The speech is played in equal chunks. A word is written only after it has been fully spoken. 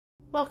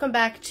Welcome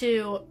back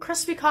to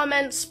Crispy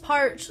Comments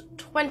Part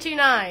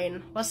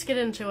 29. Let's get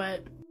into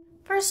it.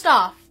 First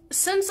off,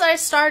 since I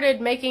started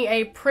making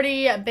a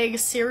pretty big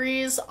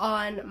series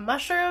on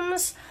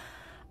mushrooms,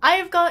 I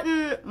have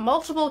gotten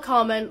multiple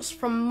comments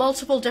from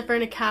multiple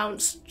different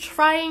accounts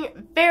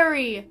trying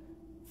very,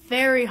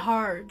 very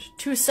hard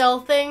to sell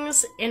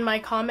things in my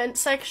comment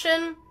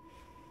section.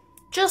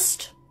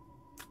 Just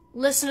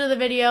listen to the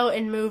video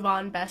and move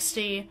on,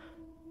 bestie.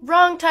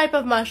 Wrong type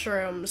of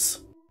mushrooms.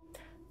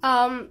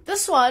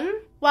 This one,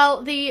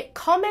 while the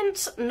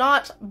comment's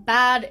not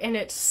bad in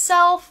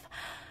itself,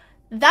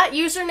 that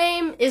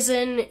username is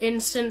an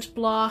instant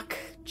block.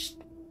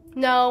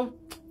 No,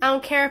 I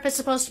don't care if it's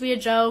supposed to be a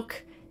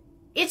joke.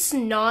 It's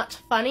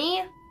not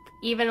funny,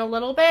 even a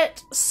little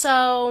bit,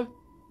 so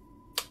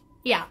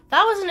yeah,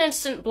 that was an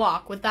instant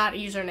block with that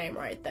username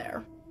right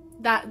there.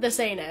 This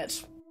ain't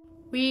it.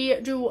 We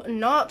do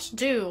not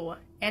do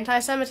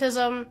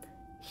anti-Semitism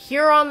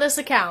here on this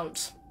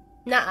account.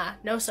 Nuh-uh,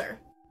 no sir.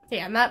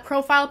 Yeah, and that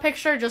profile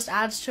picture just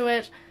adds to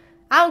it.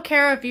 I don't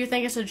care if you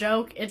think it's a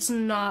joke, it's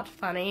not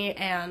funny,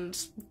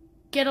 and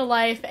get a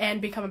life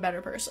and become a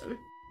better person.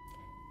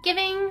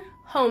 Giving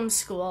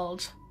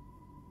homeschooled.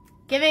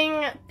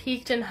 Giving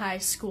peaked in high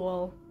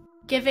school.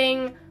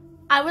 Giving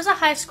I was a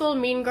high school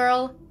mean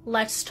girl,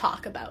 let's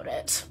talk about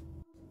it.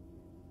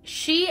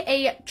 She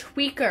a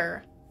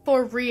tweaker,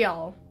 for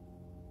real.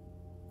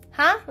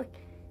 Huh?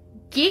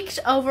 Geeked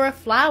over a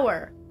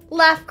flower.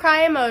 Laugh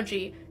cry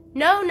emoji.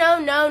 No, no,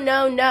 no,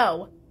 no,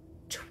 no.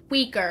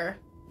 Tweaker.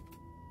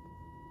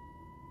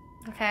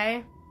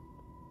 Okay?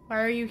 Why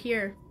are you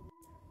here?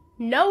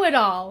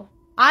 Know-it-all.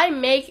 I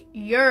make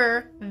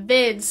your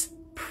vids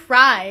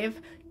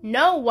prive.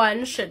 No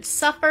one should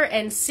suffer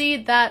and see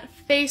that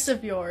face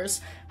of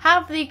yours.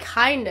 Have the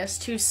kindness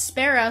to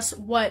spare us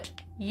what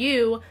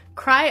you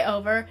cry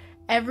over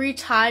every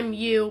time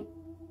you...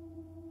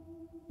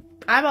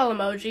 eyeball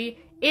emoji.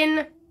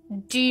 In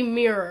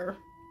demurrer.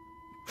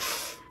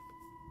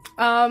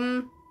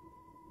 1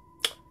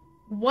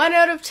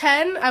 out of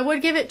 10. I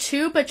would give it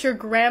 2, but your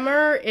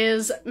grammar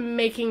is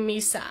making me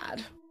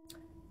sad.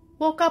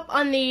 Woke up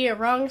on the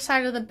wrong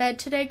side of the bed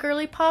today,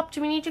 girly pop.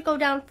 Do we need to go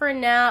down for a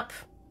nap?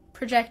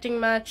 Projecting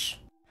much?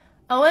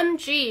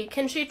 OMG,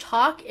 can she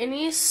talk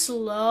any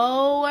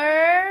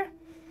slower?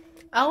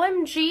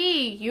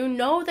 OMG, you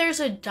know there's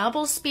a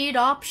double speed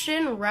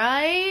option,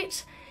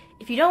 right?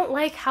 If you don't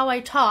like how I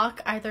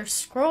talk, either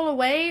scroll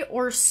away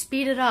or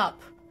speed it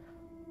up.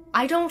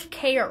 I don't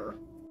care.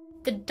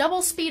 The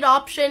double speed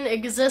option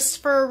exists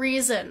for a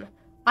reason.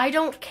 I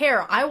don't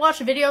care. I watch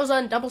videos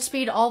on double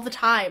speed all the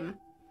time.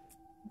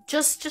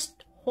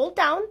 Just hold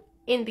down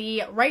in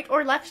the right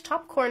or left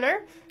top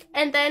corner,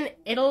 and then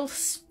it'll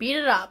speed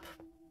it up.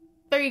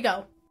 There you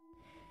go.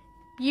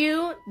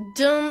 You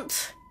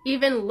don't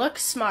even look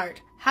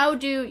smart. How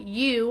do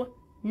you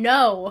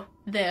know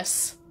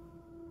this?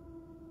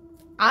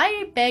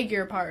 I beg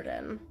your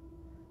pardon.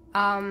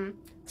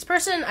 This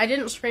person, I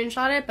didn't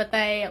screenshot it, but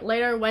they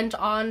later went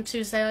on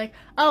to say, like,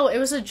 oh, it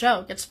was a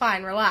joke, it's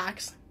fine,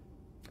 relax.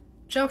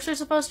 Jokes are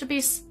supposed to be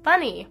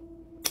funny.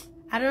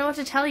 I don't know what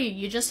to tell you,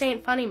 you just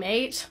ain't funny,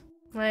 mate.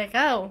 Like,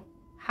 oh,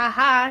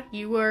 haha,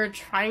 you were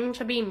trying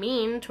to be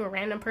mean to a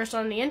random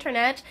person on the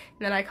internet,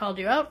 and then I called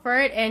you out for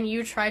it, and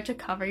you tried to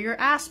cover your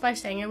ass by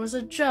saying it was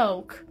a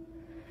joke.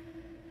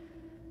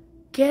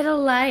 Get a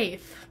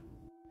life.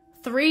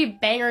 3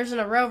 bangers in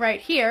a row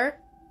right here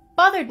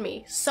bothered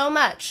me so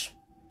much.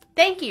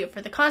 Thank you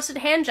for the constant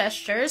hand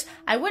gestures.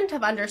 I wouldn't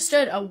have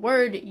understood a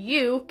word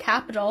you,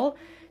 capital,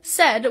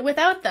 said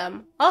without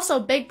them. Also,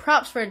 big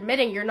props for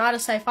admitting you're not a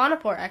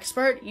siphonophore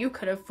expert. You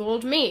could have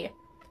fooled me.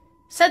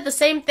 Said the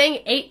same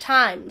thing 8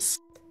 times.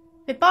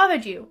 If it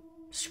bothered you,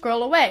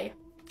 scroll away.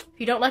 If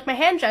you don't like my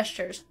hand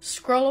gestures,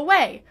 scroll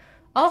away.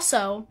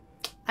 Also,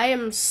 I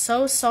am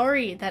so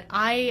sorry that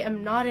I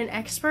am not an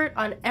expert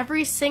on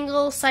every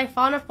single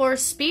siphonophore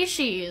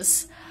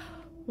species.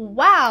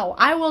 Wow,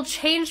 I will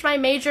change my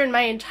major and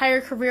my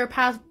entire career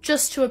path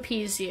just to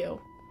appease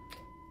you.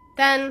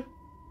 Then,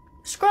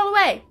 scroll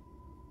away.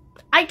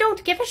 I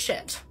don't give a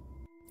shit.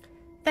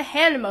 The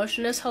hand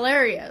motion is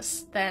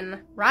hilarious.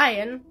 Then,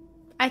 Ryan,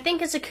 I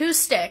think it's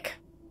acoustic.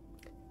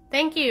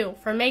 Thank you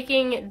for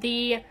making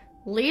the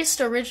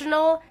least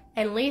original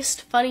and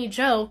least funny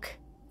joke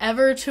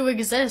ever to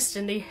exist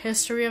in the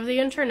history of the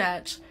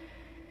internet.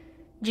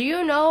 Do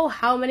you know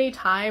how many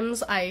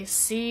times I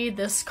see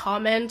this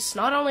comment,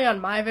 not only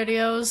on my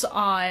videos,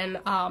 on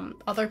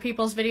other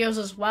people's videos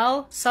as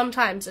well?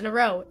 Sometimes in a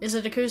row. Is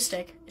it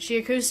acoustic? Is she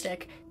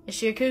acoustic? Is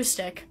she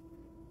acoustic?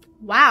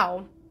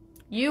 Wow.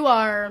 You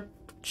are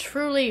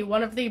truly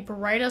one of the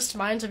brightest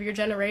minds of your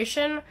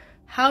generation.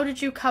 How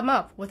did you come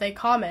up with a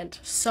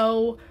comment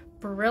so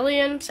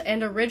brilliant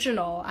and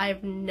original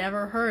I've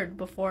never heard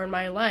before in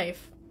my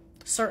life?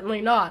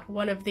 Certainly not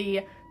one of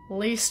the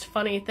least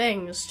funny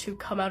things to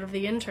come out of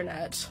the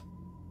internet.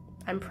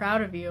 I'm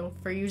proud of you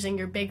for using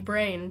your big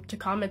brain to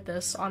comment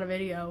this on a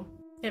video.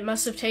 It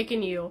must have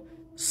taken you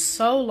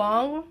so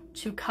long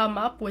to come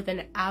up with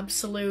an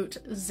absolute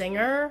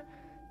zinger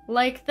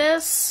like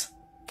this.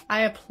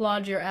 I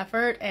applaud your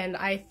effort, and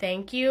I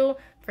thank you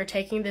for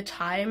taking the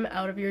time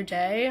out of your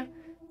day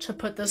to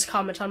put this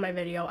comment on my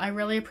video. I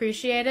really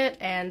appreciate it,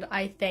 and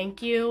I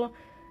thank you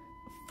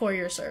for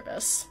your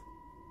service.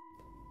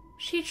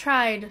 She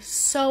tried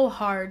so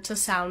hard to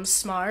sound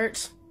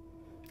smart,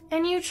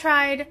 and you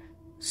tried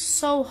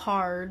so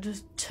hard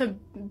to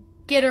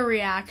get a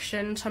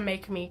reaction to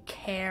make me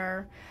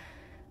care.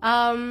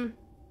 0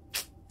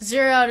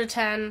 out of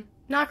 10.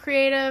 Not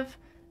creative.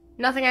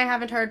 Nothing I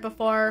haven't heard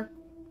before.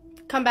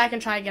 Come back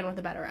and try again with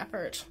a better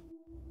effort.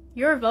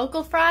 Your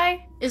vocal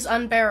fry is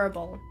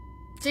unbearable.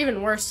 It's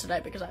even worse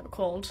today because I have a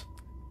cold.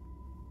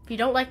 If you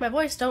don't like my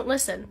voice, don't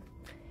listen.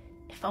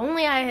 If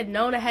only I had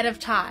known ahead of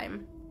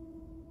time.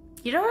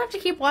 You don't have to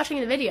keep watching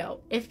the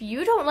video. If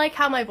you don't like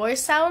how my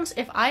voice sounds,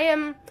 if I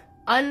am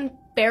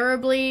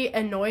unbearably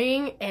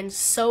annoying and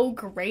so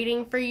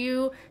grating for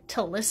you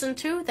to listen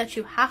to that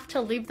you have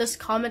to leave this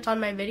comment on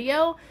my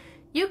video,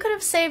 you could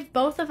have saved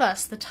both of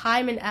us the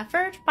time and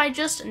effort by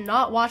just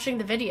not watching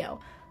the video.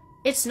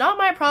 It's not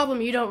my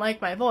problem you don't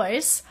like my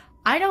voice.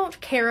 I don't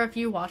care if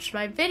you watch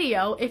my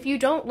video. If you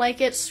don't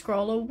like it,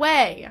 scroll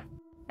away.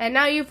 And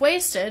now you've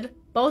wasted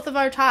both of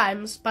our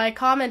times by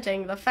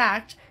commenting the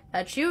fact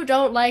that you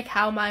don't like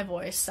how my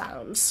voice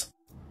sounds.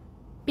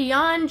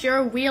 Beyond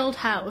your wheeled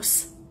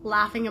house,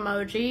 laughing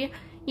emoji,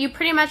 you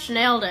pretty much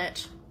nailed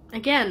it.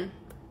 Again,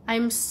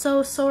 I'm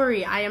so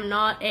sorry I am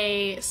not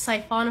a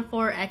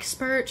siphonophore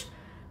expert.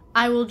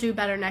 I will do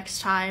better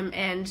next time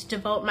and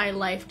devote my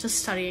life to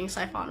studying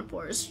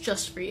siphonophores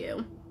just for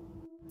you.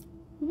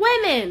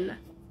 Women!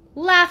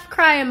 Laugh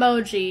cry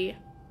emoji.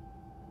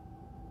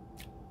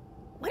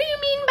 What do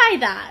you mean by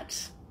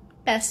that,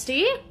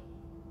 bestie?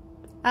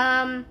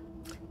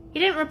 He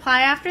didn't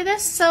reply after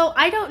this, so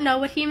I don't know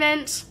what he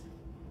meant.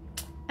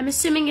 I'm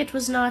assuming it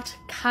was not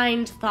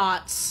kind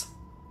thoughts.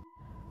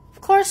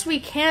 Of course, we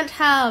can't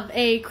have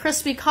a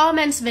crispy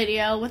comments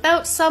video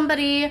without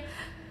somebody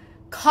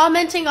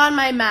commenting on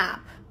my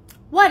map.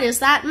 What is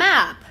that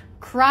map?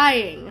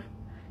 Crying.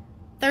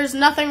 There's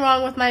nothing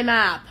wrong with my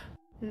map.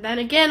 And then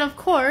again, of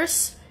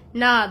course,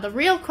 nah, the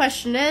real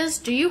question is,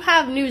 do you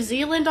have New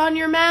Zealand on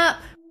your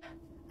map?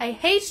 I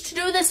hate to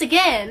do this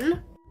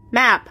again.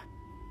 Map.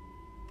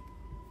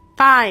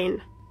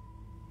 Fine.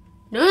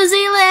 New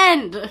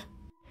Zealand!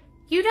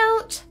 You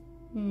don't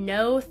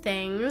know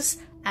things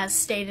as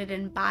stated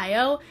in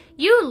bio.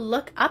 You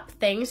look up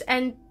things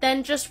and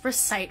then just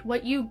recite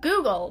what you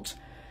Googled.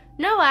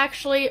 No,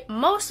 actually,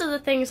 most of the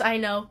things I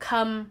know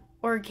come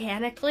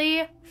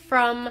organically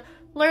from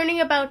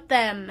learning about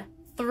them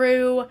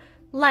through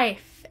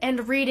life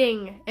and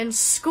reading and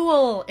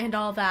school and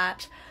all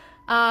that.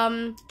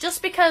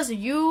 Just because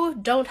you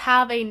don't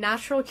have a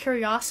natural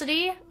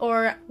curiosity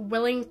or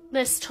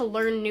willingness to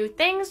learn new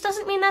things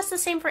doesn't mean that's the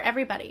same for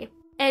everybody.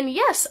 And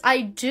yes,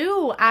 I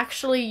do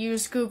actually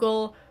use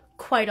Google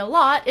quite a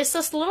lot. It's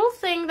this little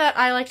thing that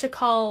I like to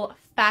call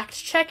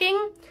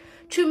fact-checking,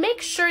 to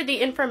make sure the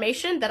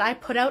information that I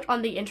put out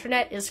on the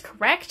internet is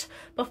correct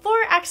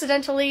before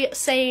accidentally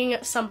saying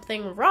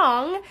something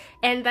wrong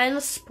and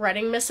then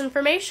spreading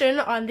misinformation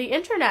on the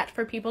internet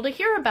for people to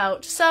hear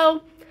about.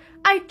 So,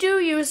 I do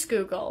use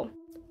Google.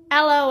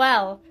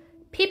 LOL.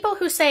 People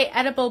who say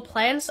edible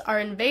plants are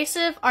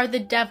invasive are the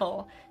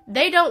devil.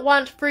 They don't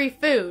want free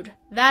food.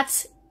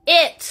 That's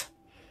it.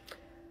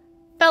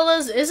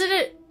 Fellas,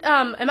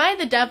 am I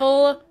the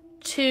devil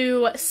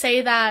to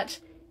say that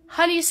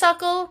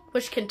honeysuckle,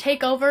 which can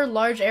take over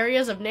large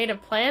areas of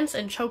native plants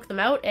and choke them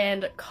out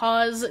and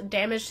cause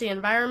damage to the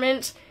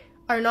environment,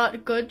 are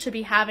not good to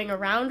be having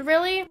around,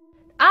 really?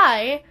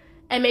 I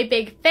am a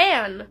big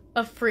fan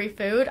of free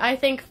food. I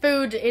think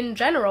food in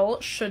general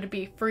should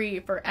be free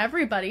for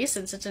everybody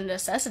since it's a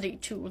necessity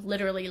to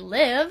literally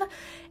live,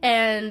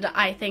 and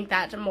I think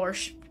that more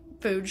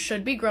food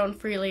should be grown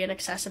freely and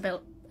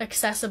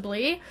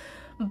accessibly,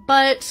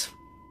 but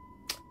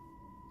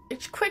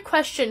quick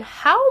question,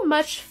 how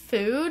much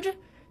food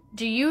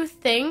do you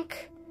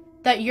think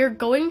that you're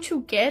going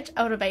to get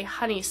out of a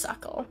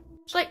honeysuckle?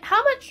 So, like,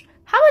 how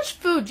much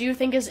food do you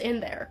think is in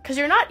there? Because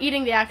you're not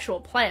eating the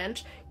actual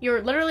plant,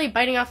 you're literally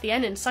biting off the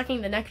end and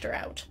sucking the nectar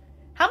out.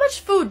 How much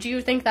food do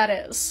you think that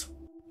is?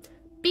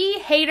 Bee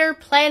hater,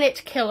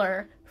 planet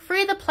killer.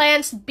 Free the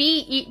plants,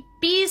 bees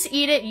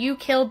eat it, you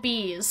kill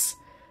bees.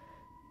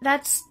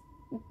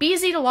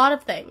 Bees eat a lot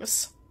of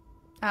things.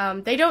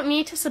 They don't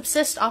need to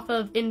subsist off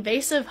of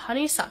invasive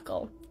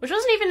honeysuckle, which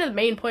wasn't even the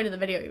main point of the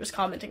video he was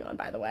commenting on,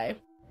 by the way.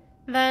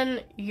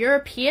 Then,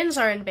 Europeans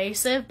are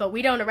invasive, but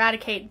we don't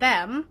eradicate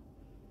them.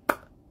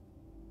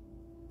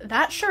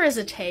 That sure is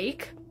a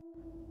take.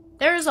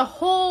 There's a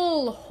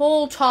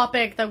whole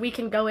topic that we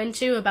can go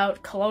into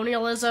about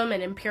colonialism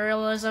and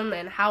imperialism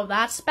and how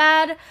that's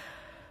bad,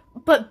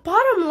 but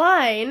bottom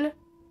line,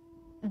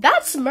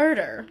 that's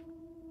murder.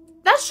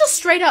 That's just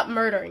straight up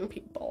murdering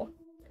people.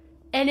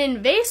 An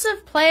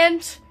invasive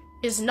plant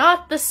is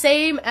not the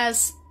same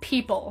as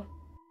people.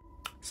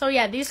 So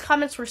yeah, these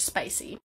comments were spicy.